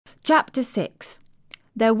Chapter 6.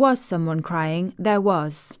 There was someone crying, there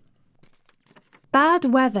was. Bad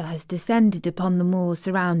weather has descended upon the moors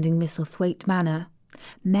surrounding Misselthwaite Manor.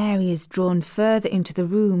 Mary is drawn further into the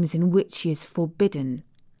rooms in which she is forbidden,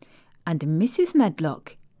 and Mrs.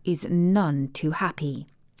 Medlock is none too happy,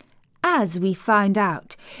 as we find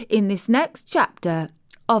out in this next chapter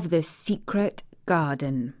of The Secret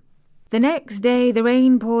Garden. The next day the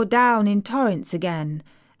rain poured down in torrents again,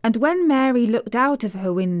 and when Mary looked out of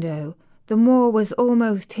her window, the moor was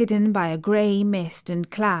almost hidden by a grey mist and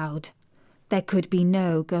cloud. There could be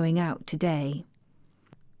no going out today.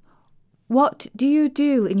 "What do you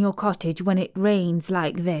do in your cottage when it rains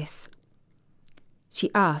like this?" she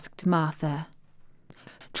asked Martha.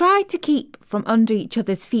 "Try to keep from under each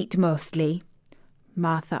other's feet mostly,"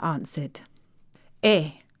 Martha answered.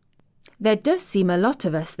 There does seem a lot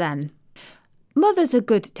of us then. Mother's a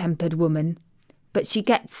good-tempered woman, but she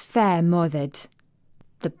gets fair mothered.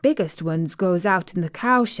 The biggest ones goes out in the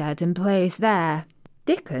cowshed and plays there.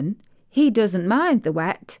 Dickon, he doesn't mind the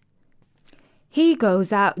wet. He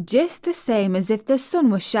goes out just the same as if the sun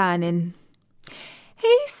was shining.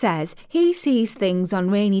 He says he sees things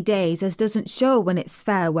on rainy days as doesn't show when it's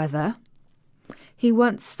fair weather. He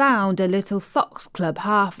once found a little foxglove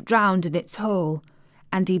half drowned in its hole,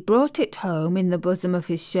 and he brought it home in the bosom of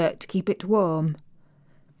his shirt to keep it warm.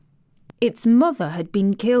 Its mother had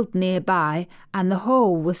been killed nearby, and the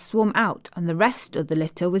hole was swum out and the rest of the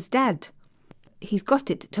litter was dead. He's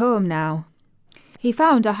got it at home now. He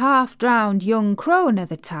found a half-drowned young crow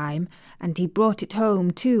another time, and he brought it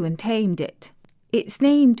home too and tamed it. It's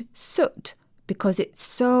named Soot because it's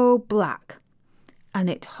so black, and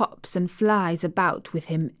it hops and flies about with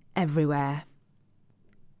him everywhere."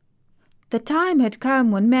 The time had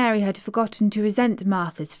come when Mary had forgotten to resent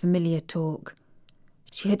Martha's familiar talk.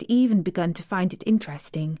 She had even begun to find it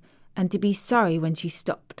interesting, and to be sorry when she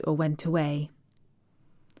stopped or went away.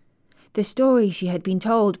 The story she had been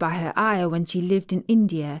told by her ayah when she lived in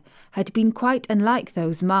India had been quite unlike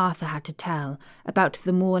those Martha had to tell about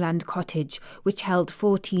the moorland cottage which held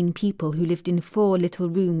 14 people who lived in 4 little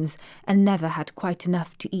rooms and never had quite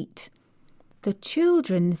enough to eat. The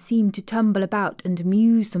children seemed to tumble about and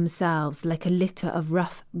amuse themselves like a litter of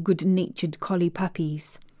rough, good-natured collie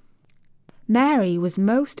puppies. Mary was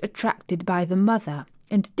most attracted by the mother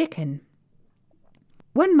and Dickon.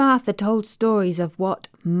 When Martha told stories of what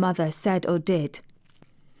Mother said or did,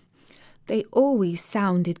 they always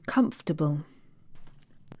sounded comfortable.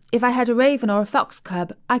 "If I had a raven or a fox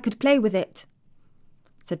cub, I could play with it,"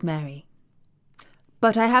 said Mary.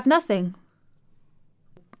 "But I have nothing."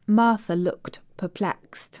 Martha looked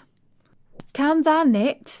perplexed. "Can thou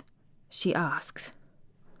knit?" she asked.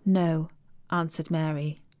 "No," answered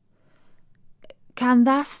Mary. "Can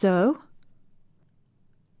thou sew?"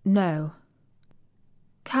 "No."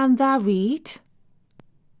 "Can thou read?"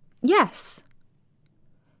 "Yes."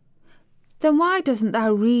 "Then why doesn't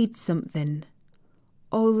thou read something,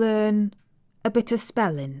 or learn a bit of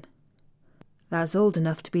spelling? Thou's old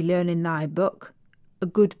enough to be learning thy book, a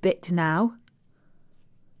good bit now."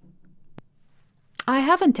 "I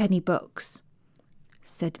haven't any books,"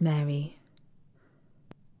 said Mary.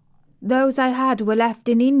 "Those I had were left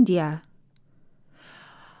in India."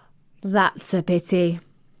 "That's a pity,"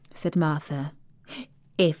 said Martha.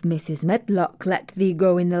 "If Mrs. Medlock let thee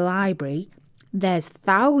go in the library, there's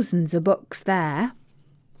thousands of books there."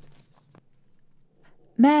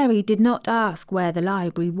 Mary did not ask where the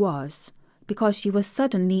library was, because she was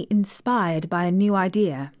suddenly inspired by a new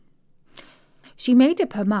idea. She made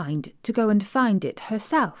up her mind to go and find it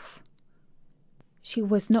herself. She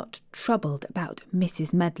was not troubled about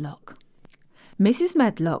Mrs. Medlock. Mrs.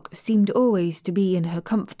 Medlock seemed always to be in her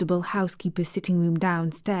comfortable housekeeper's sitting-room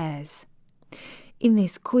downstairs. In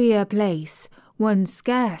this queer place, one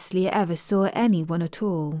scarcely ever saw anyone at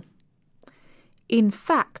all. In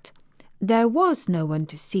fact, there was no one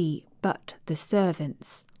to see but the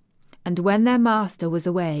servants, and when their master was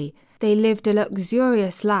away, they lived a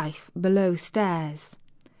luxurious life below stairs,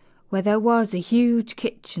 where there was a huge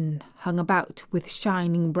kitchen hung about with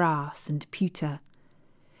shining brass and pewter,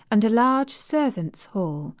 and a large servants'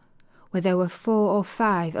 hall, where there were 4 or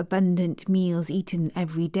 5 abundant meals eaten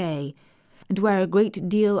every day, and where a great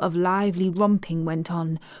deal of lively romping went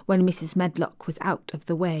on when Mrs. Medlock was out of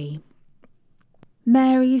the way.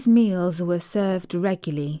 Mary's meals were served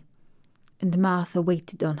regularly, and Martha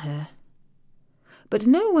waited on her. But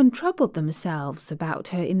no one troubled themselves about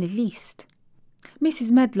her in the least.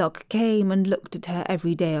 Mrs. Medlock came and looked at her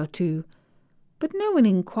every day or 2, but no one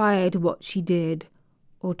inquired what she did,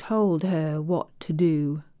 or told her what to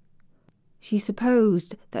do. She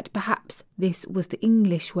supposed that perhaps this was the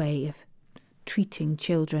English way of treating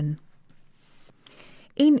children.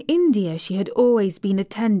 In India she had always been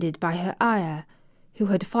attended by her ayah, who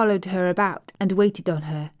had followed her about and waited on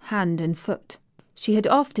her hand and foot. She had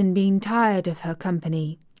often been tired of her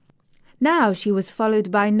company. Now she was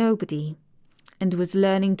followed by nobody, and was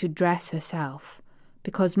learning to dress herself,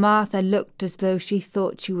 because Martha looked as though she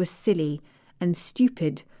thought she was silly and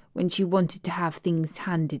stupid when she wanted to have things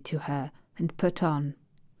handed to her and put on.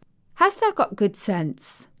 "Hast thou got good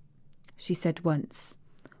sense?" she said once,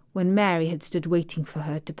 when Mary had stood waiting for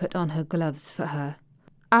her to put on her gloves for her.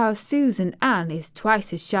 "Our Susan Ann is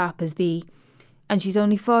twice as sharp as thee, and she's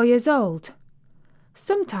only 4 years old.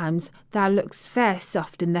 Sometimes thou looks fair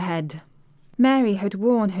soft in the head." Mary had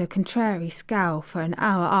worn her contrary scowl for an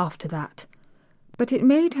hour after that, but it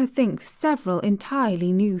made her think several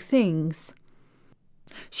entirely new things.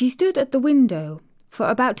 She stood at the window for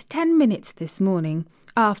about 10 minutes this morning,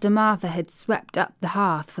 after Martha had swept up the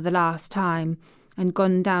hearth for the last time and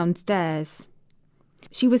gone downstairs.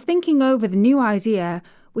 She was thinking over the new idea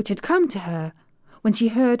which had come to her when she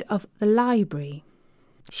heard of the library.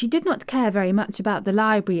 She did not care very much about the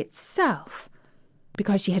library itself,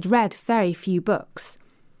 because she had read very few books,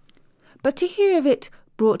 but to hear of it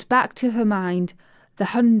brought back to her mind the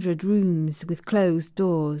 100 rooms with closed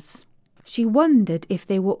doors. She wondered if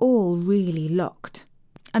they were all really locked,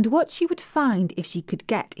 and what she would find if she could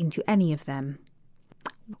get into any of them.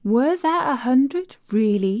 Were there 100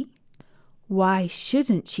 really? Why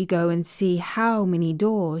shouldn't she go and see how many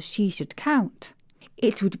doors she should count?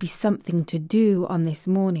 It would be something to do on this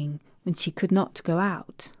morning when she could not go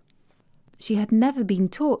out. She had never been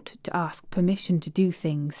taught to ask permission to do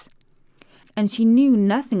things, and she knew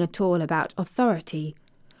nothing at all about authority,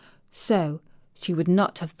 so she would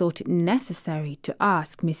not have thought it necessary to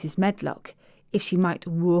ask Mrs. Medlock if she might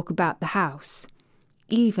walk about the house,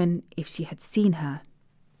 even if she had seen her.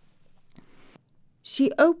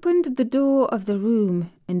 She opened the door of the room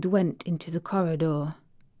and went into the corridor,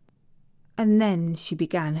 and then she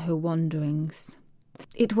began her wanderings.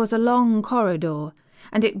 It was a long corridor,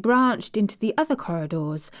 and it branched into the other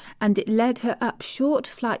corridors, and it led her up short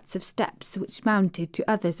flights of steps which mounted to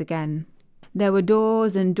others again. There were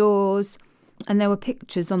doors and doors, and there were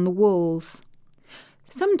pictures on the walls.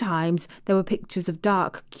 Sometimes there were pictures of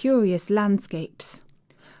dark, curious landscapes,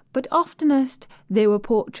 but oftenest they were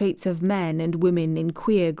portraits of men and women in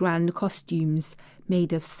queer grand costumes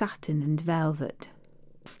made of satin and velvet.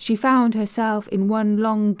 She found herself in one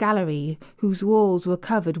long gallery whose walls were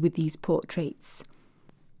covered with these portraits.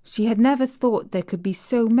 She had never thought there could be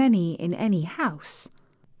so many in any house.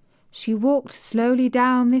 She walked slowly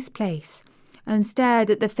down this place and stared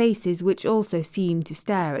at the faces which also seemed to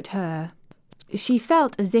stare at her. She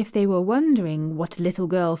felt as if they were wondering what a little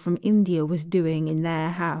girl from India was doing in their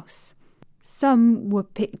house. Some were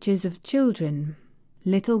pictures of children,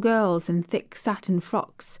 little girls in thick satin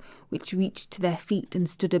frocks which reached to their feet and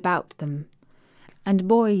stood about them, and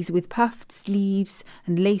boys with puffed sleeves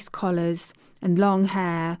and lace collars and long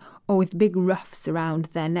hair, or with big ruffs around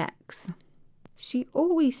their necks. She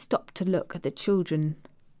always stopped to look at the children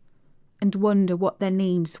and wonder what their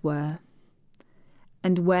names were,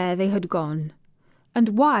 and where they had gone, and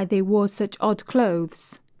why they wore such odd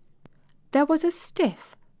clothes. There was a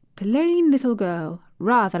stiff, plain little girl,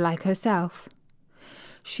 rather like herself.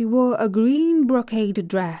 She wore a green brocade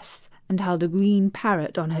dress and held a green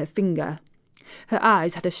parrot on her finger. Her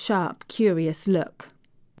eyes had a sharp, curious look.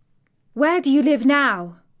 "Where do you live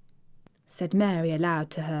now?" said Mary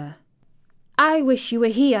aloud to her. "I wish you were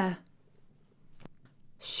here."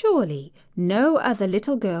 Surely no other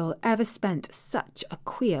little girl ever spent such a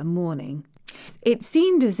queer morning. It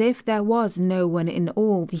seemed as if there was no one in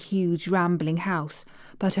all the huge rambling house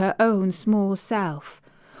but her own small self,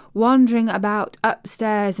 wandering about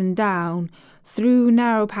upstairs and down, through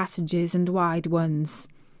narrow passages and wide ones,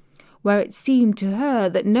 where it seemed to her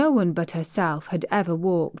that no one but herself had ever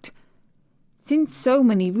walked. Since so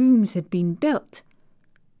many rooms had been built,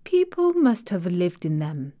 people must have lived in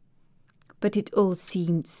them, but it all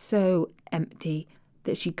seemed so empty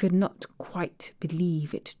that she could not quite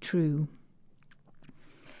believe it true.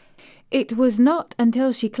 It was not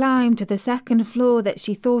until she climbed to the second floor that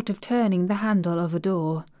she thought of turning the handle of a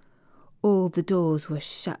door. All the doors were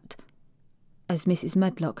shut, as Mrs.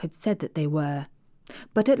 Medlock had said that they were,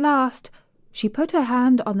 but at last she put her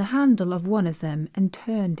hand on the handle of one of them and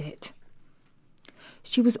turned it.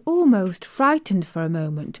 She was almost frightened for a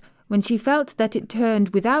moment when she felt that it turned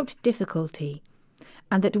without difficulty,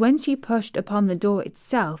 and that when she pushed upon the door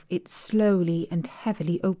itself it slowly and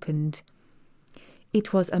heavily opened.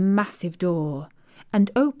 It was a massive door,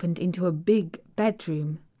 and opened into a big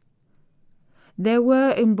bedroom. There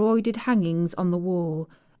were embroidered hangings on the wall,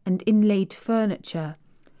 and inlaid furniture,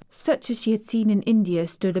 such as she had seen in India,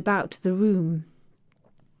 stood about the room.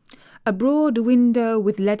 A broad window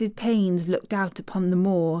with leaded panes looked out upon the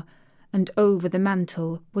moor, and over the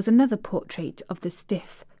mantel was another portrait of the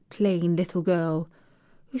stiff, plain little girl,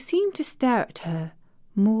 who seemed to stare at her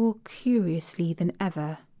more curiously than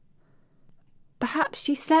ever. "Perhaps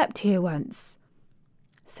she slept here once,"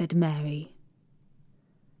 said Mary.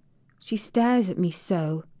 "She stares at me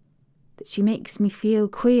so that she makes me feel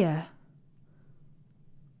queer."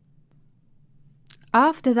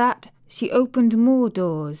 After that she opened more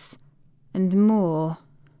doors, and more.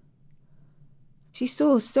 She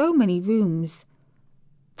saw so many rooms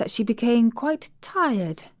that she became quite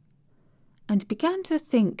tired, and began to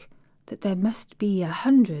think that there must be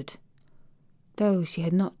 100, though she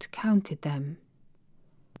had not counted them.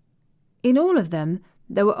 In all of them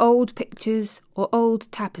there were old pictures or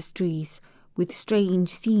old tapestries with strange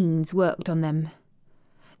scenes worked on them.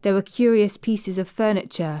 There were curious pieces of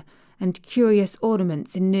furniture and curious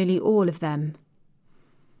ornaments in nearly all of them.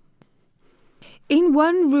 In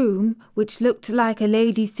one room, which looked like a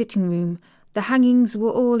lady's sitting room, the hangings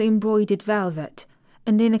were all embroidered velvet,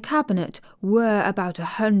 and in a cabinet were about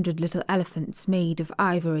 100 little elephants made of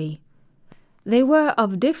ivory. They were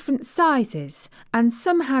of different sizes, and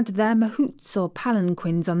some had their mahouts or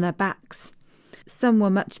palanquins on their backs. Some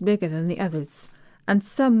were much bigger than the others, and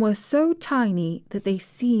some were so tiny that they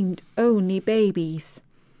seemed only babies.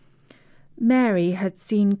 Mary had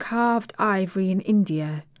seen carved ivory in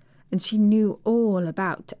India, and she knew all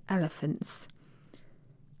about elephants.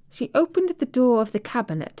 She opened the door of the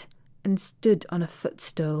cabinet and stood on a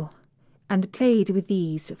footstool, and played with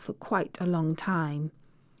these for quite a long time.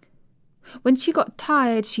 When she got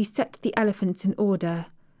tired, she set the elephants in order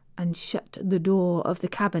and shut the door of the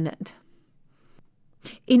cabinet.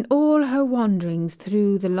 In all her wanderings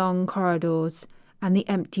through the long corridors and the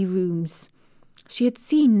empty rooms, she had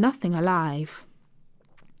seen nothing alive.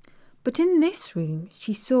 But in this room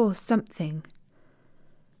she saw something.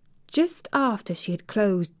 Just after she had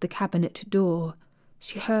closed the cabinet door,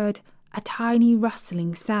 she heard a tiny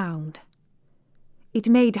rustling sound. It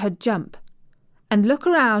made her jump and look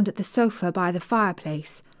around at the sofa by the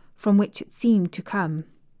fireplace, from which it seemed to come.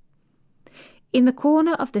 In the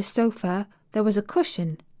corner of the sofa there was a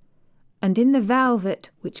cushion, and in the velvet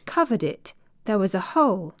which covered it there was a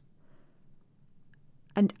hole.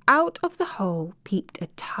 And out of the hole peeped a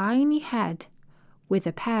tiny head with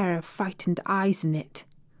a pair of frightened eyes in it.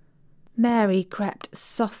 Mary crept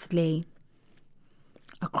softly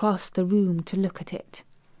across the room to look at it.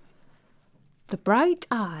 The bright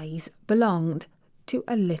eyes belonged to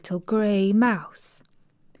a little grey mouse,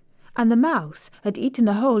 and the mouse had eaten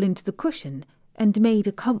a hole into the cushion and made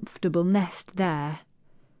a comfortable nest there.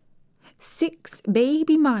 6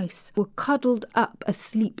 baby mice were cuddled up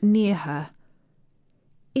asleep near her.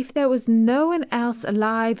 If there was no one else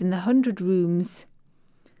alive in the 100 rooms,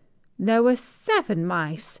 there were 7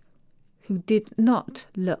 mice who did not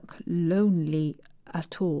look lonely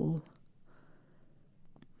at all.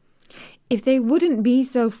 "If they wouldn't be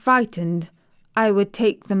so frightened, I would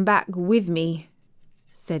take them back with me,"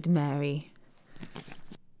 said Mary.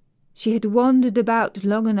 She had wandered about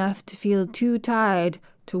long enough to feel too tired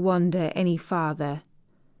to wander any farther,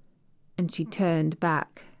 and she turned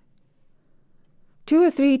back. 2 or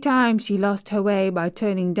 3 times she lost her way by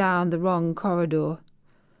turning down the wrong corridor,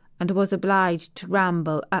 and was obliged to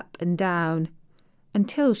ramble up and down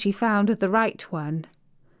until she found the right one.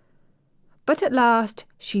 But at last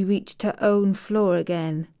she reached her own floor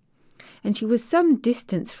again, and she was some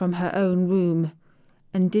distance from her own room,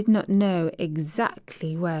 and did not know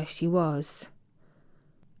exactly where she was.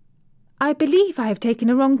 "I believe I have taken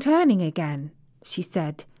a wrong turning again," she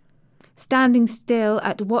said, standing still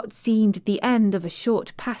at what seemed the end of a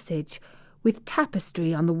short passage with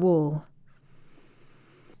tapestry on the wall.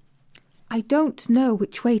 "I don't know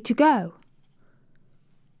which way to go.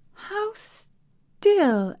 How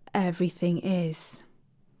still everything is."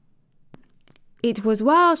 It was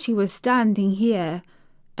while she was standing here,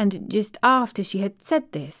 and just after she had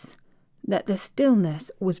said this, that the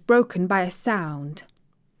stillness was broken by a sound.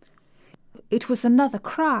 It was another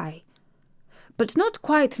cry, but not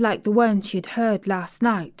quite like the one she had heard last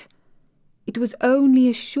night. It was only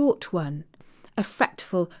a short one, a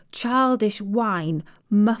fretful, childish whine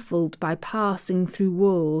muffled by passing through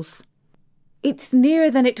walls. "It's nearer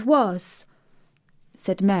than it was,"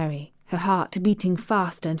 said Mary, her heart beating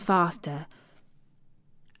faster and faster.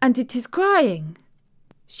 "And it is crying."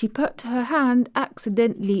 She put her hand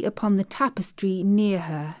accidentally upon the tapestry near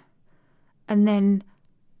her, and then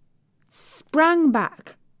sprang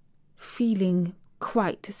back, feeling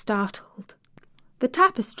quite startled. The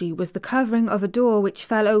tapestry was the covering of a door which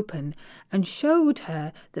fell open and showed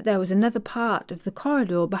her that there was another part of the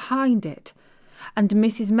corridor behind it, and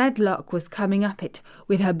Mrs. Medlock was coming up it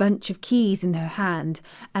with her bunch of keys in her hand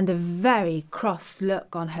and a very cross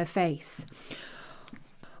look on her face.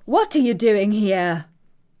 "What are you doing here?"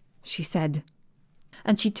 she said,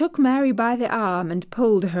 and she took Mary by the arm and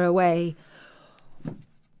pulled her away.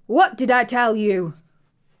 "What did I tell you?"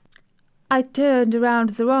 "I turned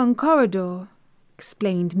around the wrong corridor,"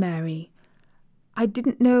 explained Mary. "I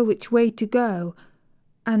didn't know which way to go,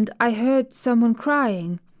 and I heard someone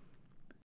crying.